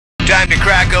Time to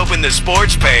crack open the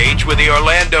sports page with the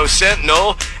Orlando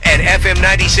Sentinel and FM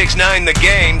 96.9 The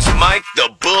Game's Mike the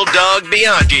Bulldog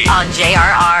Bianchi. On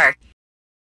JRR.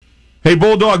 Hey,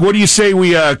 Bulldog, what do you say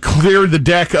we clear the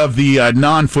deck of the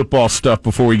non-football stuff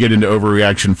before we get into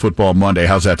Overreaction Football Monday?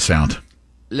 How's that sound?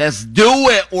 Let's do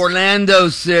it, Orlando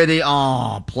City.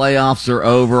 Oh, playoffs are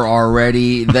over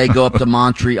already. They go up to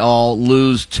Montreal,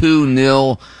 lose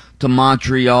 2-0 to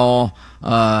Montreal.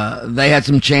 They had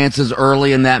some chances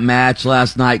early in that match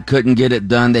last night, couldn't get it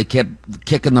done. They kept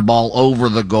kicking the ball over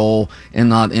the goal and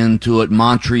not into it.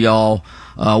 Montreal,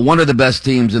 one of the best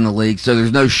teams in the league, so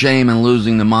there's no shame in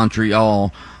losing to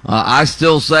Montreal. I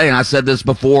still say, and I said this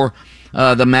before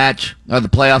the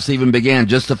playoffs even began,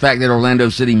 just the fact that Orlando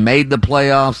City made the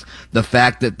playoffs, the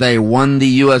fact that they won the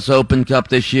U.S. Open Cup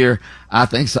this year, I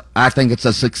think it's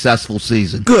a successful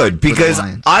season. Good, because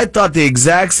I thought the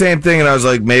exact same thing, and I was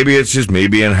like, maybe it's just me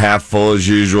being half full as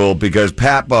usual, because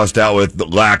Pat bust out with the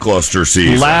lackluster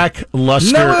season.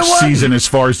 Lackluster season as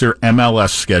far as their MLS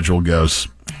schedule goes.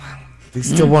 They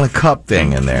still want a cup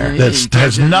thing in there. That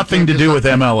has nothing to do with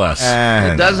MLS.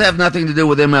 It does have nothing to do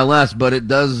with MLS, but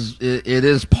it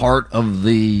is part of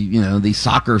the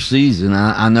soccer season.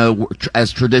 I know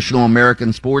as traditional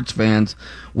American sports fans,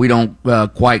 we don't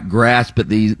quite grasp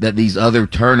that these other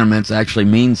tournaments actually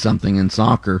mean something in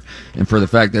soccer, and for the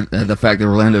fact that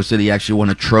Orlando City actually won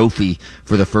a trophy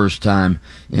for the first time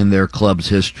in their club's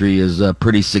history is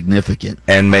pretty significant.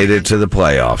 And made it to the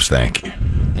playoffs, thank you.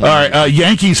 All right,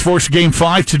 Yankees forced Game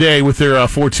 5 today with their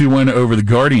 4-2 win over the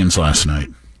Guardians last night.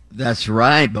 That's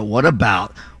right, but what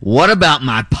about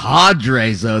my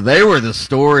Padres, though? They were the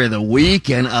story of the week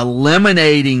and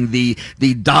eliminating the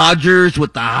Dodgers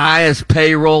with the highest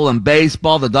payroll in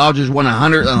baseball. The Dodgers won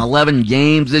 111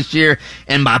 games this year,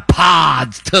 and my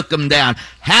Pods took them down.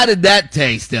 How did that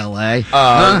taste, L.A.?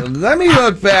 Let me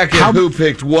look back at who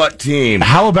picked what team.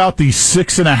 How about the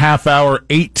 6.5-hour,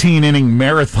 18-inning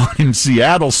marathon in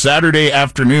Seattle Saturday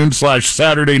afternoon /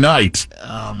 Saturday night?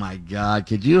 Oh, my God.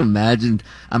 Could you imagine?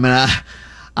 I mean,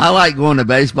 I like going to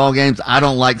baseball games. I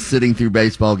don't like sitting through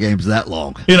baseball games that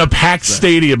long. In a packed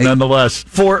stadium, nonetheless.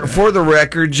 For the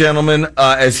record, gentlemen,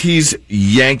 as he's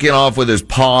yanking off with his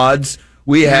Pods,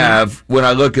 we have, when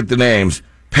I look at the names,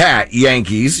 Pat,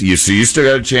 Yankees. You still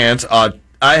got a chance. I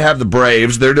have the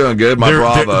Braves. They're doing good.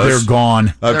 Bravos. They're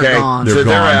gone. Okay, they're gone. So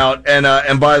they're out.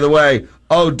 And by the way,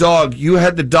 dog, you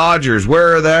had the Dodgers.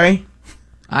 Where are they?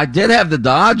 I did have the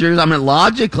Dodgers. I mean,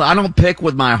 logically, I don't pick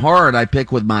with my heart. I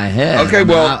pick with my head. Okay,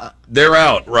 they're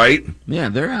out, right? Yeah,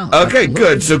 they're out. Okay,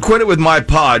 good. So quit it with my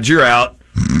Pods. You're out.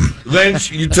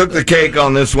 Lynch, you took the cake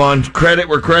on this one. Credit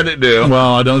where credit due.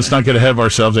 Well, let's not get ahead of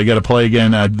ourselves. They got to play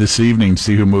again this evening,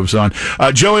 see who moves on.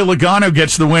 Joey Logano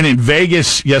gets the win in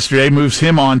Vegas yesterday, moves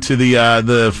him on to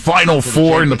the Final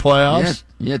Four in the playoffs.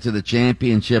 Yeah, to the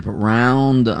championship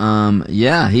round.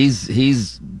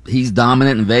 He's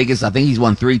dominant in Vegas. I think he's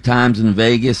won 3 times in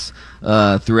Vegas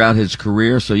throughout his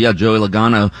career. So, yeah, Joey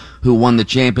Logano, who won the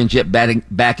championship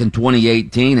back in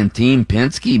 2018, and Team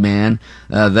Penske, man,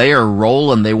 they are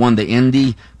rolling. They won the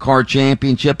Indy Car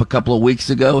Championship a couple of weeks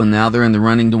ago, and now they're in the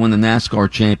running to win the NASCAR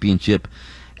Championship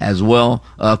as well.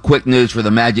 Quick news for the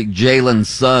Magic, Jalen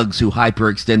Suggs, who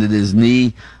hyperextended his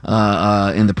knee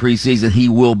in the preseason. He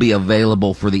will be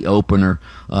available for the opener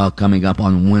coming up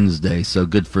on Wednesday, so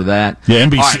good for that. Yeah,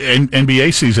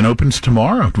 NBA season opens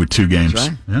tomorrow with 2 games. That's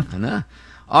right. Yeah. I know.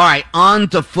 All right, on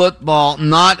to football.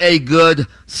 Not a good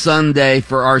Sunday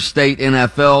for our state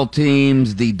NFL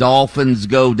teams. The Dolphins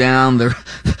go down.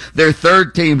 Their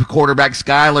third-team quarterback,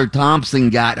 Skylar Thompson,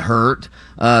 got hurt,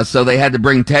 so they had to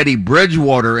bring Teddy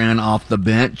Bridgewater in off the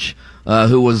bench,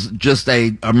 who was just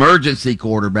a emergency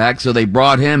quarterback, so they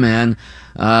brought him in.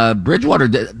 Bridgewater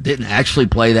didn't actually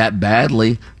play that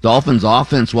badly. Dolphins'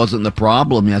 offense wasn't the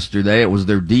problem yesterday. It was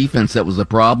their defense that was the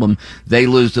problem. They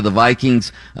lose to the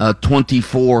Vikings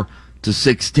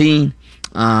 24-16.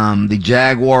 The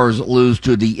Jaguars lose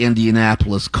to the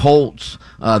Indianapolis Colts.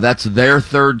 That's their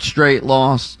 3rd straight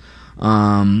loss.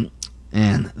 And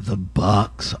the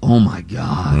Bucks, oh my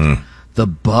God. The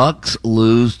Bucks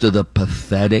lose to the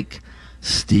pathetic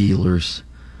Steelers.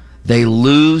 They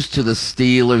lose to the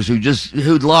Steelers,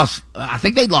 who'd lost. I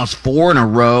think they'd lost 4 in a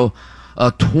row,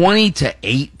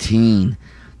 20-18.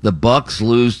 The Bucks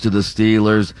lose to the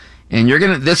Steelers, and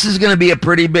this is gonna be a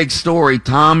pretty big story.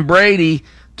 Tom Brady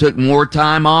took more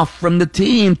time off from the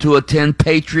team to attend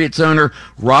Patriots owner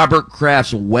Robert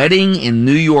Kraft's wedding in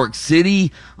New York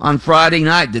City on Friday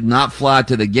night. Did not fly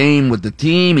to the game with the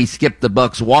team. He skipped the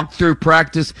Bucks walkthrough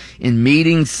practice and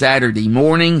meetings Saturday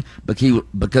morning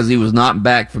because he was not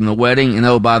back from the wedding. And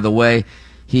oh, by the way,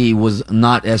 he was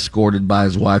not escorted by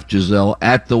his wife Giselle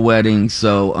at the wedding.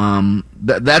 So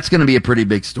that's going to be a pretty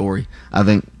big story, I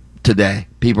think, today.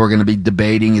 People are going to be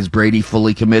debating, is Brady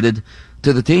fully committed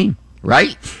to the team,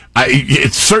 right?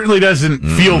 It certainly doesn't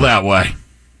feel that way.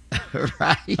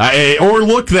 Right. Or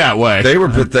look that way. They were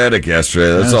pathetic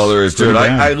yesterday. That's all there is to it.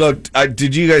 I looked.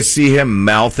 Did you guys see him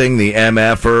mouthing the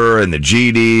MFer and the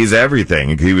GDs,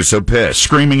 everything? He was so pissed.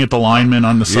 Screaming at the linemen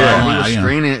on the sideline.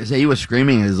 He was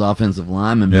screaming at his offensive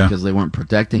linemen because they weren't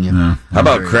protecting him. Yeah. How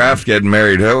about Kraft getting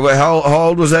married? How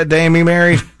old was that dame he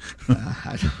married?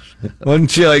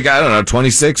 Wasn't she like, I don't know,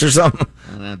 26 or something?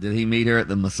 I don't know. Did he meet her at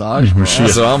the massage? Was she a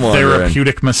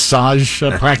therapeutic massage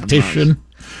practitioner?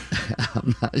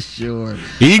 I'm not sure.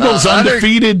 Eagles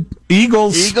undefeated.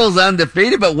 Eagles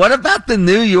undefeated. But what about the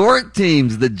New York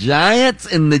teams? The Giants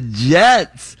and the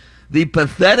Jets. The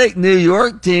pathetic New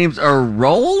York teams are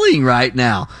rolling right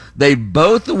now. They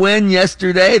both win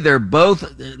yesterday. They're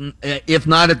both, if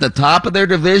not at the top of their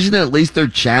division, at least they're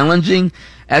challenging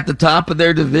at the top of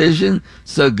their division.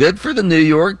 So good for the New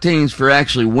York teams for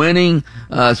actually winning.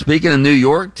 Speaking of New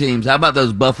York teams, how about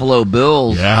those Buffalo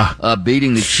Bills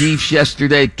beating the Chiefs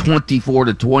yesterday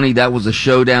 24-20? That was a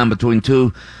showdown between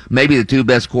maybe the two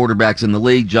best quarterbacks in the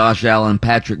league, Josh Allen and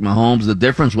Patrick Mahomes. The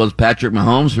difference was Patrick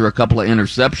Mahomes threw a couple of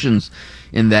interceptions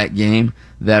in that game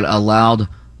that allowed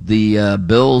the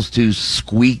Bills to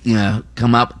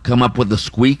come up with a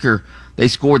squeaker. They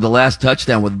scored the last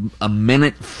touchdown with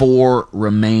 1:04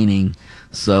 remaining.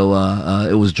 So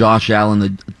it was Josh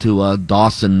Allen to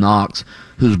Dawson Knox,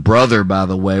 whose brother, by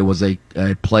the way, was a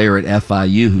player at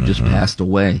FIU who just passed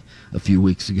away a few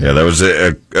weeks ago. Yeah, that was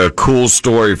a cool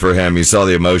story for him. You saw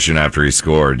the emotion after he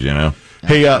scored, you know.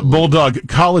 Hey, Bulldog,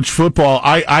 college football.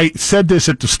 I said this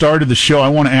at the start of the show. I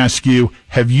want to ask you,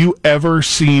 have you ever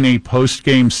seen a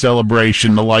post-game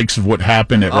celebration the likes of what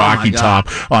happened at Rocky Top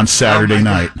on Saturday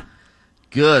night? God.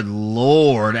 Good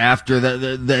Lord. After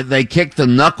they kicked the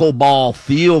knuckleball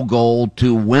field goal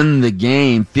to win the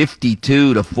game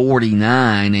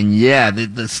 52-49. And yeah,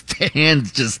 the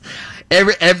stands just, there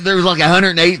was like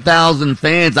 108,000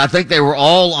 fans. I think they were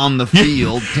all on the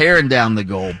field tearing down the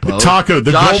goalpost. Taco,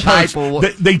 the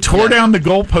goalpost. They tore down the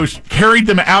goalpost, carried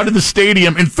them out of the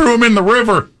stadium, and threw them in the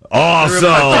river.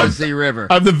 Awesome. River.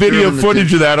 I have the video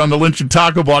footage of that on the Lynch and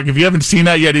Taco Block. If you haven't seen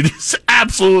that yet, it is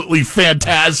absolutely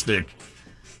fantastic.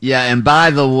 Yeah, and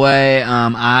by the way,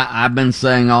 I've been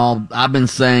saying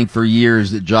for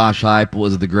years that Josh Heupel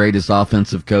is the greatest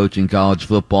offensive coach in college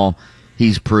football.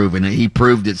 He's proven it. He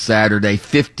proved it Saturday.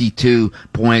 52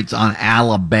 points on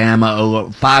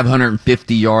Alabama,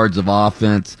 550 yards of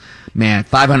offense. Man,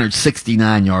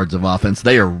 569 yards of offense.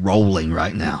 They are rolling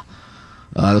right now.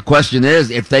 The question is,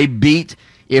 if they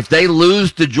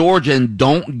lose to Georgia and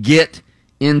don't get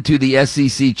into the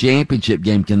SEC championship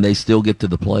game, can they still get to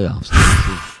the playoffs?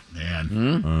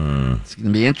 Man, it's going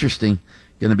to be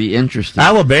interesting.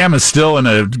 Alabama's still in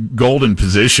a golden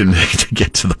position to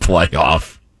get to the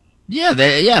playoff. Yeah,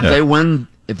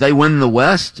 if they win the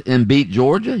West and beat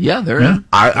Georgia, they're in.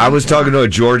 I was talking to a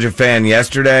Georgia fan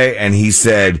yesterday, and he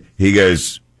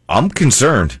goes, I'm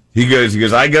concerned. He goes,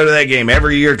 I go to that game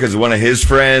every year because one of his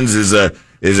friends is a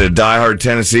diehard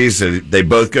Tennessee, so they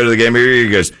both go to the game every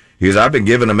year. He goes, I've been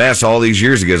giving a mess all these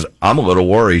years. He goes, I'm a little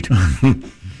worried.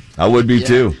 I would be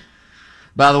too.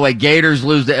 By the way, Gators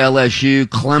lose to LSU.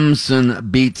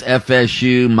 Clemson beats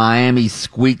FSU. Miami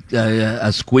squeaked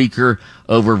a squeaker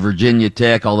over Virginia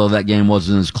Tech, although that game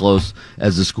wasn't as close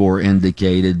as the score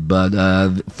indicated. But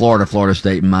Florida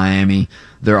State, and Miami,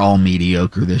 they're all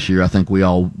mediocre this year. I think we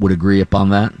all would agree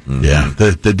upon that. Yeah,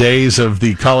 the days of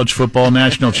the college football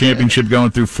national championship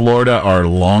going through Florida are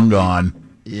long gone.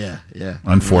 Yeah.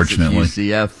 Unfortunately.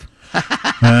 UCF.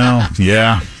 Well,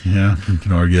 yeah, you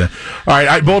can argue that. All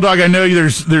right, Bulldog, I know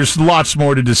there's lots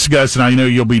more to discuss, and I know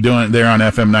you'll be doing it there on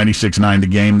FM 96.9 The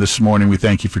Game this morning. We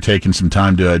thank you for taking some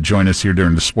time to join us here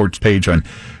during the sports page on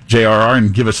JRR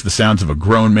and give us the sounds of a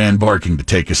grown man barking to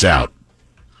take us out.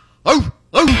 Oh.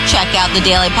 Check out the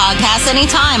daily podcast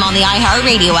anytime on the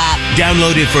iHeartRadio app.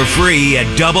 Download it for free at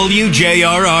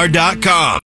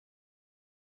WJRR.com.